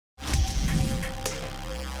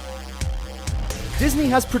Disney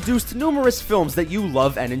has produced numerous films that you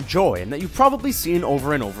love and enjoy, and that you've probably seen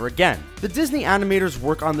over and over again. The Disney animators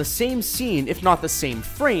work on the same scene, if not the same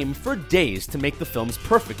frame, for days to make the films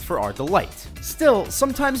perfect for our delight. Still,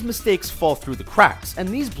 sometimes mistakes fall through the cracks, and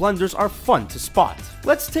these blunders are fun to spot.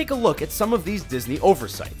 Let's take a look at some of these Disney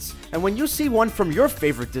oversights. And when you see one from your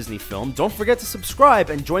favorite Disney film, don't forget to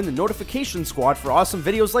subscribe and join the notification squad for awesome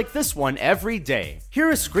videos like this one every day.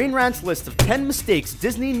 Here is Screen Rant's list of 10 mistakes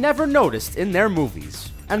Disney never noticed in their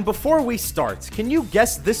movies. And before we start, can you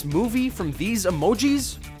guess this movie from these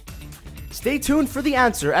emojis? Stay tuned for the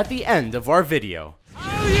answer at the end of our video.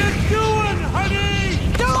 How you doing, honey?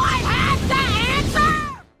 Do I have the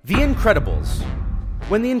answer? The Incredibles.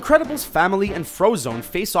 When the Incredibles family and Frozone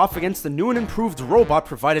face off against the new and improved robot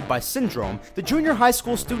provided by Syndrome, the junior high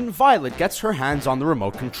school student Violet gets her hands on the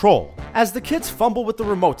remote control. As the kids fumble with the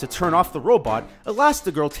remote to turn off the robot,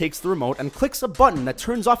 Elastigirl takes the remote and clicks a button that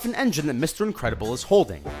turns off an engine that Mr. Incredible is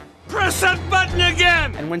holding. Press that button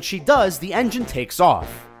again! And when she does, the engine takes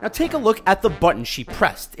off. Now take a look at the button she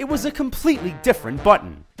pressed. It was a completely different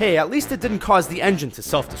button. Hey, at least it didn't cause the engine to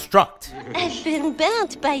self-destruct. I've been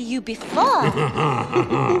burnt by you before.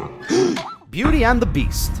 Beauty and the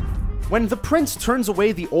Beast. When the prince turns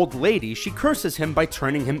away the old lady, she curses him by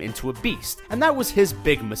turning him into a beast, and that was his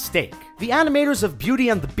big mistake. The animators of Beauty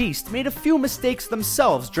and the Beast made a few mistakes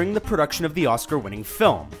themselves during the production of the Oscar-winning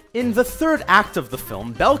film. In the third act of the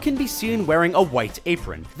film, Belle can be seen wearing a white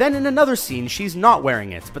apron. Then in another scene, she's not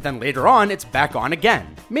wearing it, but then later on, it's back on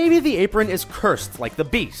again. Maybe the apron is cursed like the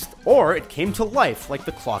beast, or it came to life like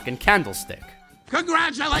the clock and candlestick.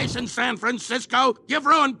 Congratulations, San Francisco! You've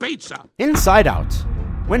ruined pizza! Inside Out.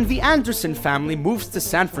 When the Anderson family moves to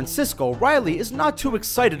San Francisco, Riley is not too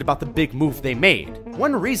excited about the big move they made.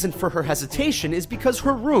 One reason for her hesitation is because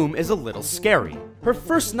her room is a little scary. Her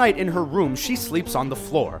first night in her room, she sleeps on the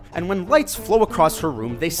floor, and when lights flow across her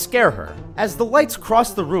room, they scare her. As the lights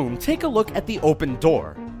cross the room, take a look at the open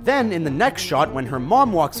door. Then, in the next shot, when her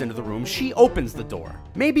mom walks into the room, she opens the door.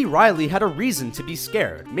 Maybe Riley had a reason to be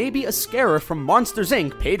scared. Maybe a scarer from Monsters,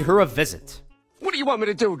 Inc. paid her a visit. What do you want me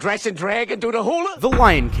to do, dress and drag and do the hula? The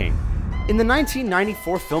Lion King. In the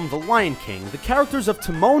 1994 film The Lion King, the characters of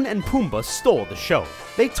Timon and Pumbaa stole the show.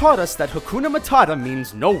 They taught us that Hakuna Matata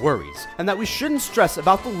means no worries, and that we shouldn't stress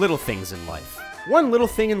about the little things in life. One little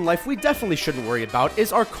thing in life we definitely shouldn't worry about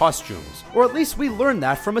is our costumes, or at least we learned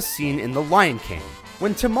that from a scene in The Lion King.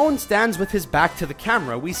 When Timon stands with his back to the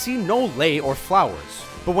camera, we see no lei or flowers.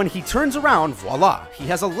 But when he turns around, voila, he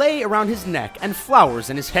has a lei around his neck and flowers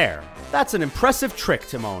in his hair. That's an impressive trick,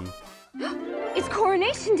 Timon. It's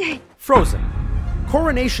Coronation Day. Frozen.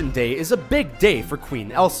 Coronation Day is a big day for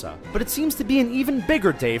Queen Elsa, but it seems to be an even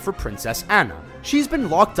bigger day for Princess Anna. She's been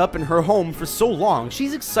locked up in her home for so long,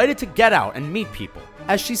 she's excited to get out and meet people.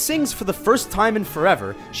 As she sings for the first time in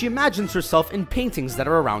forever, she imagines herself in paintings that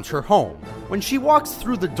are around her home. When she walks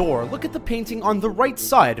through the door, look at the painting on the right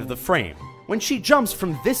side of the frame. When she jumps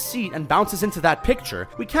from this seat and bounces into that picture,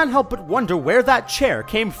 we can't help but wonder where that chair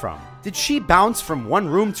came from. Did she bounce from one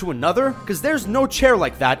room to another? Because there's no chair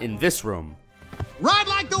like that in this room. Ride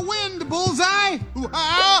like the wind, Bullseye!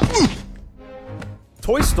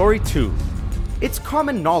 Toy Story 2. It's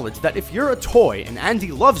common knowledge that if you're a toy and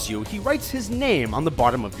Andy loves you, he writes his name on the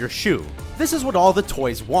bottom of your shoe. This is what all the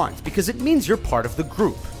toys want, because it means you're part of the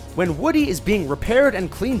group. When Woody is being repaired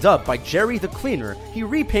and cleaned up by Jerry the Cleaner, he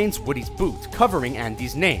repaints Woody's boot, covering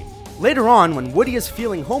Andy's name. Later on, when Woody is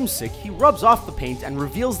feeling homesick, he rubs off the paint and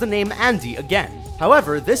reveals the name Andy again.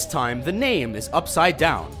 However, this time, the name is upside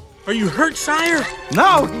down. Are you hurt, sire?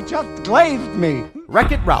 No, he just glazed me.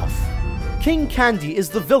 Wreck-It Ralph. King Candy is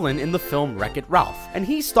the villain in the film Wreck-It Ralph, and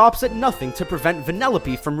he stops at nothing to prevent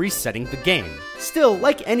Vanellope from resetting the game. Still,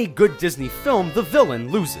 like any good Disney film, the villain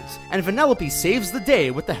loses, and Vanellope saves the day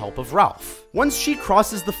with the help of Ralph. Once she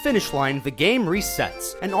crosses the finish line, the game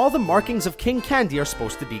resets, and all the markings of King Candy are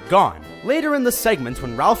supposed to be gone. Later in the segment,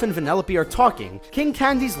 when Ralph and Vanellope are talking, King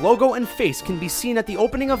Candy's logo and face can be seen at the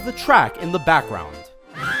opening of the track in the background.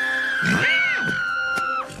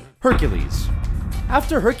 Hercules.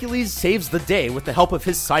 After Hercules saves the day with the help of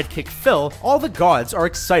his sidekick Phil, all the gods are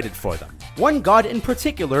excited for them. One god in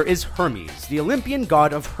particular is Hermes, the Olympian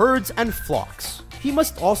god of herds and flocks. He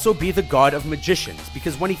must also be the god of magicians,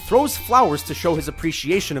 because when he throws flowers to show his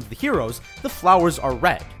appreciation of the heroes, the flowers are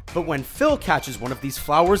red. But when Phil catches one of these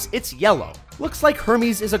flowers, it's yellow. Looks like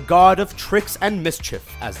Hermes is a god of tricks and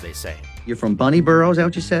mischief, as they say. You're from Bunny Burrows, is that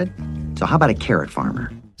what you said? So how about a carrot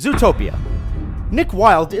farmer? Zootopia. Nick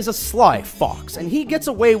Wilde is a sly fox, and he gets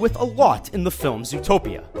away with a lot in the film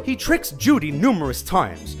Zootopia. He tricks Judy numerous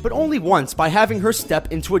times, but only once by having her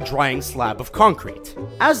step into a drying slab of concrete.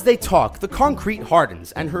 As they talk, the concrete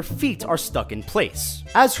hardens and her feet are stuck in place.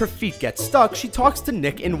 As her feet get stuck, she talks to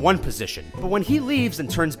Nick in one position, but when he leaves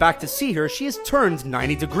and turns back to see her, she is turned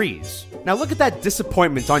 90 degrees. Now look at that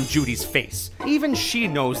disappointment on Judy's face. Even she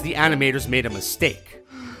knows the animators made a mistake.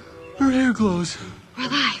 Her hair glows. We're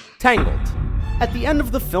live. Tangled. At the end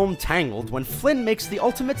of the film Tangled, when Flynn makes the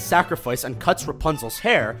ultimate sacrifice and cuts Rapunzel's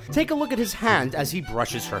hair, take a look at his hand as he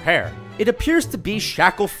brushes her hair. It appears to be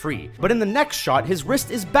shackle-free, but in the next shot, his wrist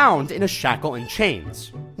is bound in a shackle and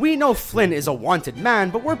chains. We know Flynn is a wanted man,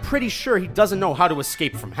 but we're pretty sure he doesn't know how to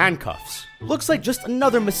escape from handcuffs. Looks like just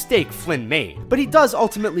another mistake Flynn made, but he does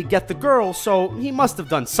ultimately get the girl, so he must have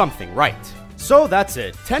done something right. So that's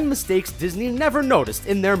it, 10 mistakes Disney never noticed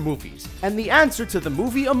in their movies. And the answer to the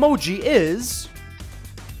movie emoji is...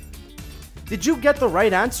 Did you get the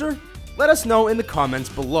right answer? Let us know in the comments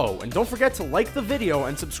below, and don't forget to like the video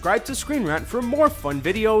and subscribe to Screen Rant for more fun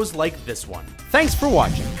videos like this one. Thanks for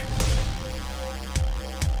watching.